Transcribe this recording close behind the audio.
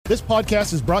This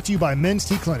podcast is brought to you by Men's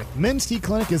T Clinic. Men's T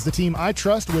Clinic is the team I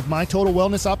trust with my total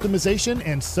wellness optimization,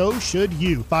 and so should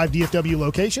you. 5 DFW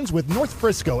locations with North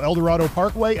Frisco, Eldorado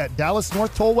Parkway at Dallas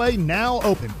North Tollway now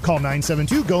open. Call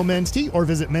 972-GO-MEN'S-T or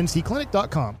visit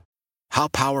mensteclinic.com. How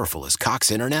powerful is Cox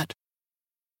Internet?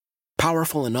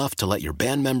 Powerful enough to let your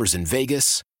band members in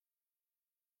Vegas,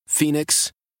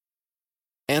 Phoenix,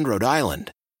 and Rhode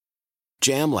Island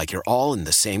jam like you're all in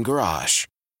the same garage.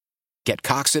 Get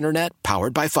Cox Internet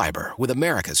powered by fiber with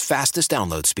America's fastest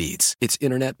download speeds. It's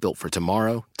internet built for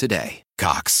tomorrow, today.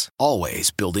 Cox, always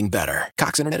building better.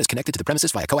 Cox Internet is connected to the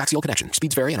premises via coaxial connection.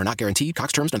 Speeds vary and are not guaranteed.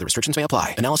 Cox terms and other restrictions may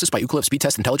apply. Analysis by Ookla Speed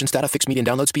Test Intelligence Data. Fixed median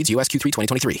download speeds. US Q3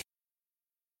 2023.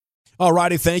 All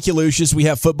righty, thank you, Lucius. We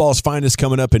have football's finest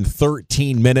coming up in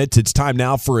 13 minutes. It's time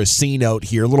now for a C note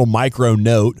here, a little micro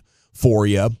note for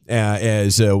you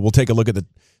as we'll take a look at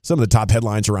some of the top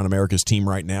headlines around America's team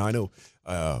right now. I know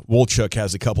Wolchuk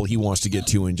has a couple he wants to get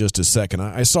to in just a second.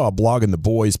 I saw a blog in The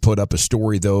Boys put up a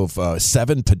story, though, of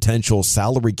 7 potential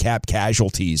salary cap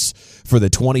casualties for the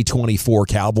 2024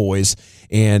 Cowboys.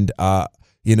 And,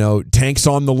 Tank's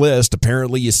on the list.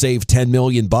 Apparently you save $10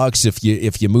 million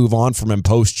if you move on from him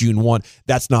post June 1.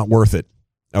 That's not worth it,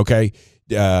 okay?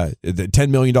 The $10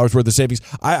 million worth of savings.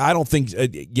 I don't think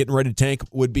getting rid of Tank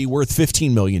would be worth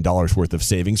 $15 million worth of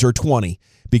savings or 20,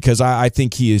 because I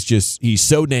think he's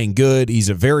so dang good. He's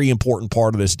a very important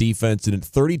part of this defense. And at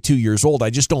 32 years old, I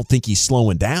just don't think he's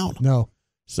slowing down. No.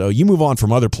 So you move on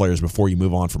from other players before you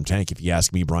move on from Tank, if you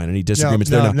ask me, Brian. Any disagreements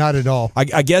there? No, not at all.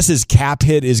 I guess his cap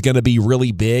hit is going to be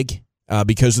really big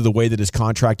because of the way that his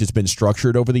contract has been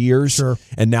structured over the years. Sure.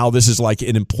 And now this is like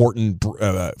an important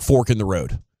fork in the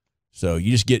road. So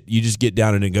you just get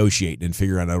down and negotiate and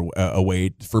figure out a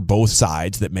way for both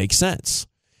sides that makes sense.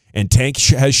 And Tank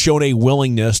has shown a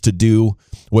willingness to do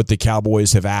what the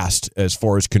Cowboys have asked as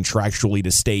far as contractually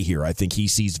to stay here. I think he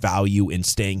sees value in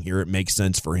staying here. It makes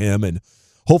sense for him, and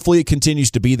hopefully it continues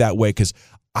to be that way, because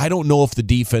I don't know if the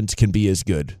defense can be as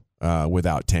good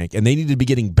without Tank, and they need to be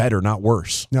getting better, not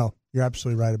worse. No, you're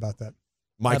absolutely right about that.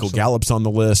 Michael Gallup's on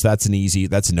the list. That's a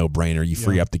no-brainer. You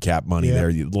free up the cap money there.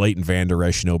 Leighton Vander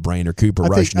Esch, no-brainer. Cooper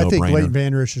Rush, no-brainer. I think Leighton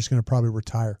Vander Esch is going to probably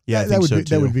retire. Yeah,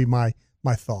 that would be my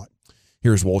thought.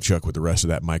 Here's Wolchuk with the rest of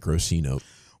that micro C note.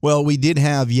 Well, we did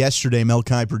have yesterday Mel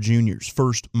Kiper Jr.'s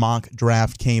first mock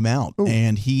draft came out,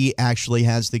 and he actually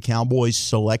has the Cowboys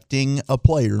selecting a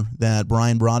player that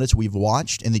Brian Broaddus we've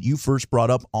watched and that you first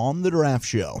brought up on the draft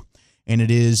show. And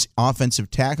it is offensive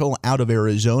tackle out of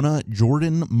Arizona,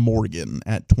 Jordan Morgan,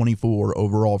 at 24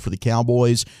 overall for the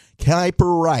Cowboys.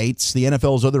 Kiper writes, the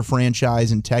NFL's other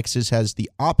franchise in Texas had the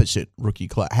opposite rookie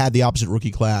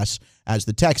class as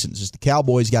the Texans, as the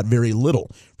Cowboys got very little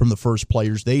from the first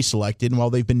players they selected. And while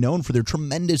they've been known for their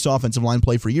tremendous offensive line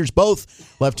play for years,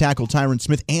 both left tackle Tyron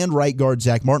Smith and right guard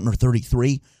Zach Martin are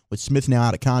 33, with Smith now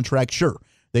out of contract. Sure,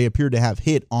 they appear to have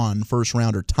hit on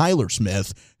first-rounder Tyler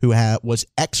Smith, who was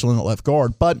excellent at left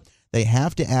guard, but they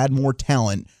have to add more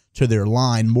talent to their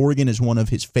line. Morgan is one of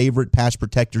his favorite pass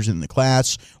protectors in the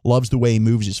class, loves the way he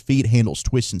moves his feet, handles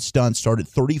twists and stunts, started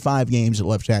 35 games at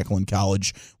left tackle in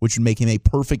college, which would make him a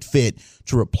perfect fit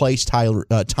to replace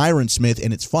Tyron Smith.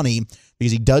 And it's funny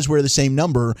because he does wear the same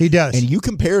number. He does. And you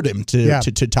compared him to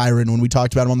Tyron when we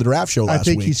talked about him on the draft show last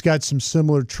week. I think he's got some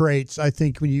similar traits. I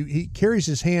think he carries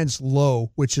his hands low,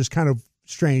 which is kind of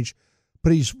strange,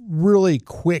 but he's really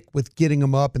quick with getting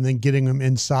them up and then getting them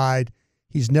inside.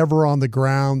 He's never on the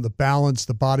ground. The balance,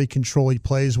 the body control he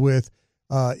plays with.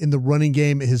 In the running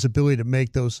game, his ability to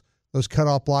make those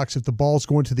cutoff blocks. If the ball's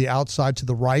going to the outside to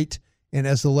the right, and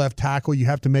as the left tackle, you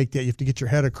have to make that. You have to get your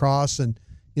head across and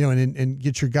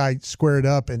get your guy squared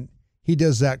up, and he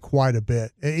does that quite a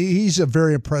bit. He's a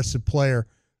very impressive player,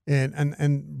 and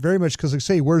very much because, like I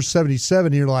say, he wears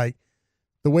 77. You're like,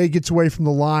 the way he gets away from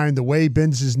the line, the way he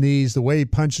bends his knees, the way he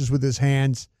punches with his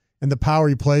hands, and the power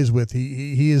he plays with.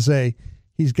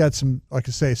 He's got some, like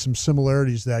I say, some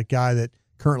similarities to that guy that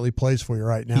currently plays for you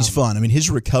right now. He's fun. I mean, his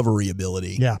recovery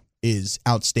ability is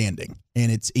outstanding.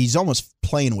 And he's almost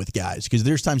playing with guys, because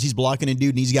there's times he's blocking a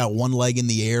dude and he's got one leg in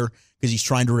the air because he's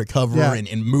trying to recover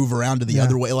and move around to the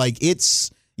other way. Like,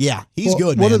 he's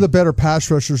good, man. One of the better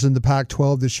pass rushers in the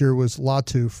Pac-12 this year was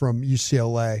Latu from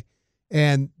UCLA.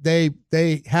 And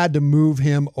they had to move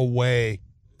him away.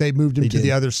 They moved him to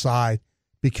the other side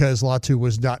because Latu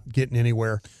was not getting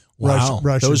anywhere. Wow,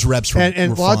 those reps were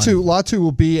and fun. Latu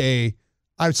will be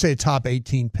I would say a top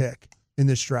 18 pick in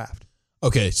this draft.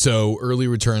 Okay, so early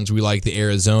returns, we like the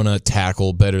Arizona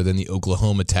tackle better than the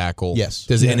Oklahoma tackle. Yes.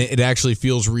 And it actually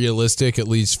feels realistic, at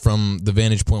least from the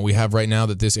vantage point we have right now,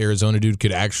 that this Arizona dude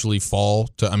could actually fall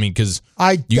to, because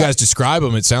you guys describe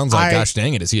him, it sounds like, gosh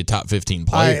dang it, is he a top 15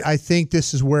 player? I think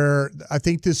this is where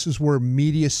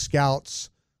media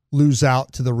scouts lose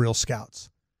out to the real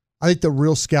scouts. I think the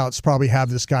real scouts probably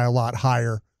have this guy a lot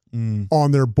higher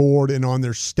on their board and on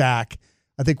their stack.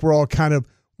 I think we're all kind of,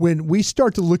 when we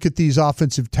start to look at these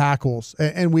offensive tackles,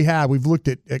 and we've looked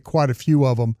at quite a few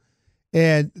of them,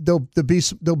 and there'll be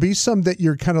some that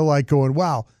you're kind of like going,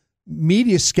 wow,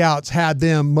 media scouts had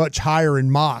them much higher in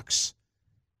mocks,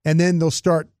 and then they'll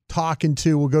start talking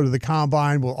to, we'll go to the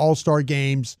combine, we'll all-star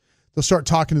games, they'll start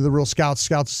talking to the real scouts.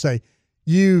 Scouts will say,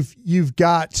 you've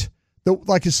got,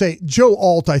 like I say, Joe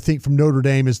Alt, I think, from Notre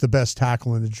Dame is the best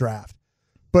tackle in the draft.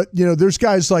 But, there's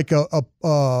guys like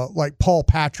like Paul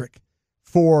Patrick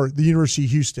for the University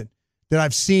of Houston that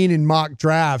I've seen in mock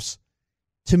drafts.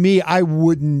 To me, I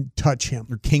wouldn't touch him.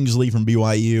 Or Kingsley from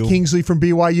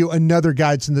BYU. Another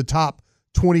guy that's in the top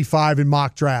 25 in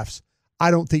mock drafts.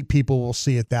 I don't think people will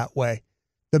see it that way.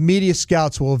 The media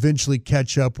scouts will eventually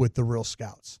catch up with the real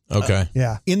scouts. Okay.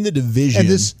 Yeah. In the division.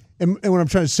 And what I'm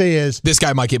trying to say is, this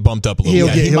guy might get bumped up a little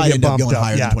bit. He might end up bumped going up.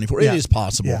 higher than 24. Yeah. It is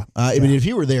possible. Yeah. If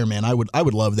you were there, man, I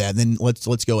would love that. And then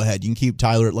let's go ahead. You can keep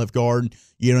Tyler at left guard.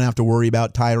 You don't have to worry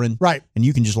about Tyron. Right. And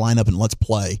you can just line up and let's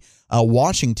play.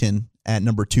 Washington at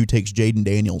number 2 takes Jaden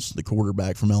Daniels, the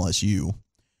quarterback from LSU.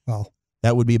 Well,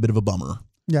 that would be a bit of a bummer.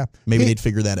 Yeah. Maybe they'd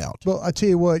figure that out. Well, I tell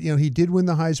you what, he did win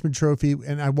the Heisman Trophy,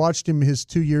 and I watched him his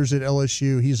 2 years at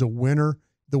LSU. He's a winner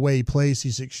the way he plays.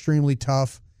 He's extremely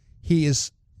tough. He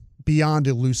is beyond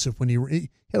elusive when he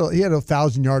had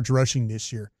 1,000 yards rushing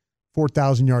this year,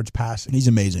 4,000 yards passing. He's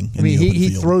amazing. He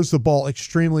throws the ball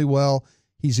extremely well.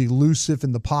 He's elusive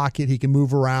in the pocket. He can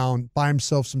move around, buy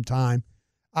himself some time.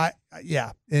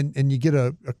 And you get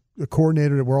a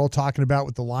coordinator that we're all talking about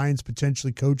with the Lions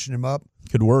potentially coaching him up.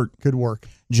 Could work.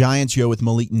 Giants go with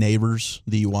Malik Neighbors,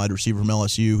 the wide receiver from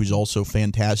LSU, who's also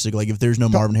fantastic. Like, if there's no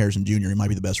Marvin Harrison Jr., he might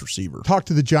be the best receiver. Talked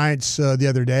to the Giants the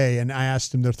other day, and I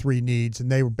asked them their 3 needs, and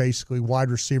they were basically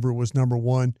wide receiver was number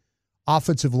 1,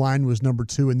 offensive line was number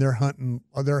 2, and they're hunting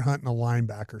a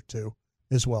linebacker too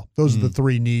as well. Those are the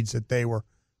 3 needs that they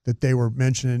were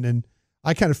mentioning, and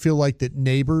I kind of feel like that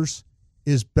Neighbors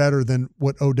is better than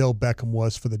what Odell Beckham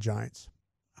was for the Giants.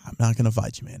 I'm not going to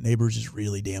fight you, man. Neighbors is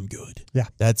really damn good. Yeah.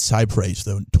 That's high praise,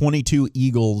 though. 22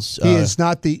 Eagles. He is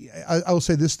not I will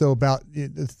say this, though, about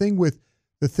the thing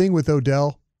with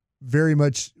Odell, very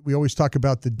much, we always talk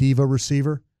about the diva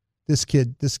receiver. This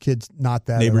kid's not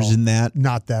that Neighbors at all. in that?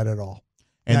 Not that at all.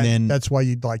 And then that's why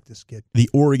you'd like this kid.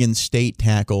 The Oregon State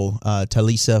tackle,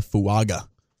 Talisa Fuaga,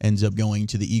 ends up going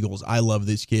to the Eagles. I love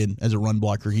this kid as a run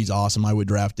blocker. He's awesome. I would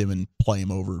draft him and play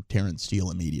him over Terrence Steele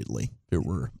immediately if it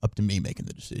were up to me making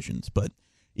the decisions. But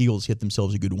Eagles hit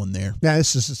themselves a good one there. Yeah,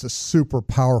 this is just a super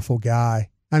powerful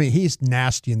guy. He's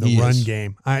nasty in the run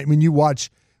game. When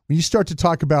you start to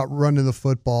talk about running the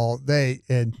football, they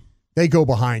go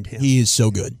behind him. He is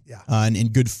so good. Yeah.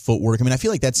 And good footwork. I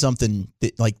feel like that's something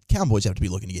that, like, Cowboys have to be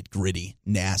looking to get gritty,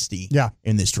 nasty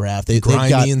in this draft.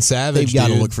 Grimy and savage, They've got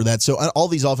to look for that. So all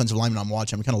these offensive linemen I'm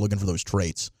watching, I'm kind of looking for those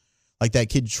traits. Like that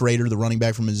kid Schrader, the running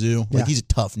back from Mizzou. Like, he's a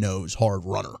tough-nosed, hard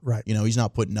runner. Right. He's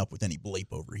not putting up with any bleep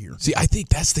over here. See, I think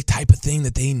that's the type of thing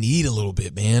that they need a little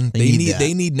bit, man.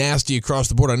 They need nasty across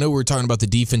the board. I know we were talking about the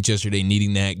defense yesterday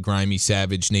needing that grimy,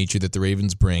 savage nature that the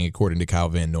Ravens bring, according to Kyle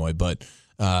Van Noy, but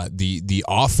the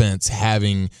offense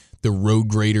having the road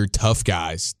grader tough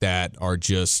guys that are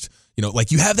just,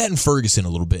 like you have that in Ferguson a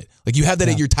little bit. Like you have that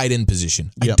at your tight end position.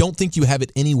 I don't think you have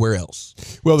it anywhere else.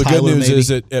 Well, the Tyler, good news maybe. is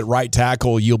that at right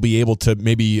tackle, you'll be able to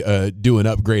maybe do an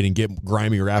upgrade and get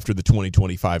grimier after the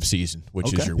 2025 season,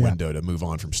 which is your window to move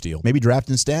on from Steele. Maybe draft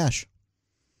and stash.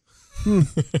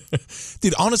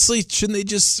 Dude, honestly, shouldn't they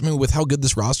just, with how good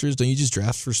this roster is, don't you just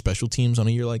draft for special teams on a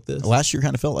year like this? Last year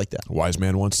kind of felt like that. A wise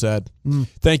man once said.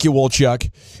 Thank you, Wolchuk.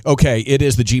 Okay, it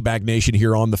is the G-Bag Nation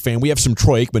here on The Fan. We have some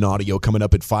Troy Aikman audio coming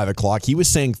up at 5 o'clock. He was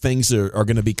saying things are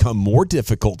going to become more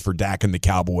difficult for Dak and the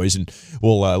Cowboys, and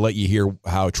we'll let you hear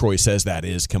how Troy says that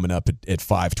is coming up at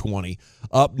 5:20.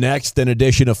 Up next, an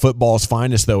edition of Football's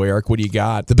Finest, though, Eric. What do you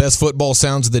got? The best football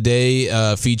sounds of the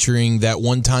day featuring that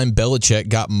one time Belichick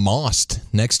got mossed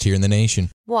next here in the nation.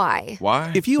 Why?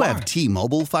 Why? If you have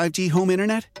T-Mobile 5G home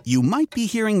internet, you might be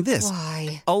hearing this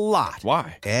Why? a lot.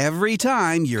 Why? Every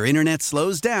time your internet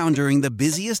slows down during the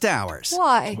busiest hours.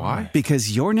 Why? Why?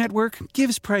 Because your network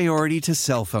gives priority to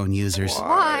cell phone users.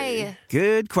 Why?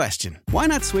 Good question. Why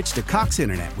not switch to Cox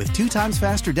Internet with 2 times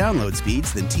faster download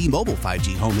speeds than T-Mobile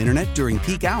 5G home internet during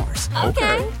peak hours?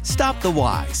 Okay. Stop the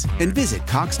whys and visit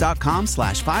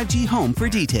cox.com/5G home for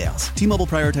details. T-Mobile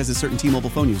prioritizes certain T-Mobile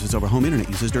phone users over home internet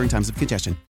users during times of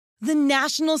congestion. The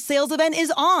national sales event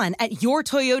is on at your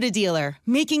Toyota dealer,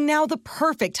 making now the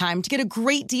perfect time to get a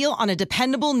great deal on a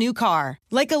dependable new car.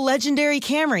 Like a legendary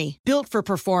Camry, built for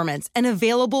performance and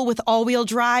available with all-wheel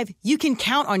drive, you can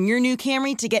count on your new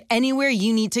Camry to get anywhere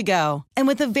you need to go. And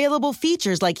with available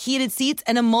features like heated seats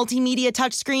and a multimedia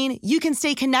touchscreen, you can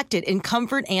stay connected in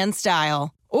comfort and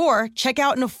style. Or check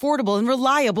out an affordable and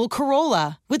reliable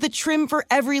Corolla with a trim for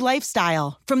every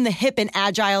lifestyle. From the hip and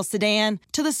agile sedan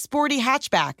to the sporty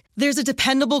hatchback, there's a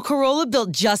dependable Corolla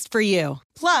built just for you.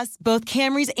 Plus, both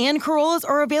Camrys and Corollas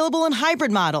are available in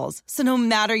hybrid models. So no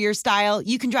matter your style,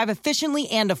 you can drive efficiently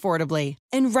and affordably.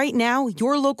 And right now,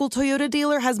 your local Toyota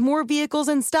dealer has more vehicles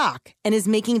in stock and is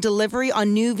making delivery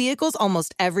on new vehicles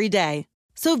almost every day.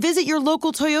 So visit your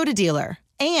local Toyota dealer.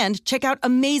 And check out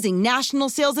amazing national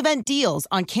sales event deals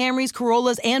on Camrys,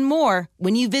 Corollas, and more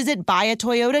when you visit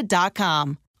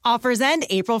buyatoyota.com. Offers end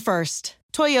April 1st.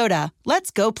 Toyota,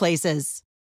 let's go places.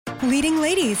 Leading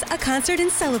Ladies, a concert in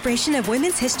celebration of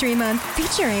Women's History Month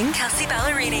featuring Kelsey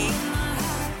Ballerini,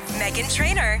 Meghan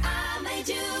Trainor,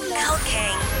 Elle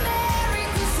King,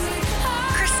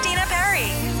 Christina Perry.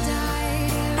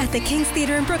 At the King's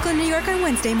Theater in Brooklyn, New York on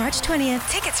Wednesday, March 20th.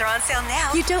 Tickets are on sale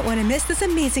now. You don't want to miss this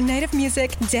amazing night of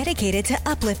music dedicated to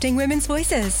uplifting women's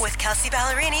voices. With Kelsey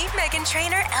Ballerini, Meghan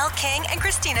Trainor, Elle King, and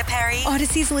Christina Perry.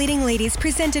 Odyssey's Leading Ladies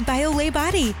presented by Olay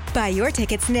Body. Buy your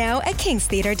tickets now at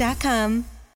kingstheater.com.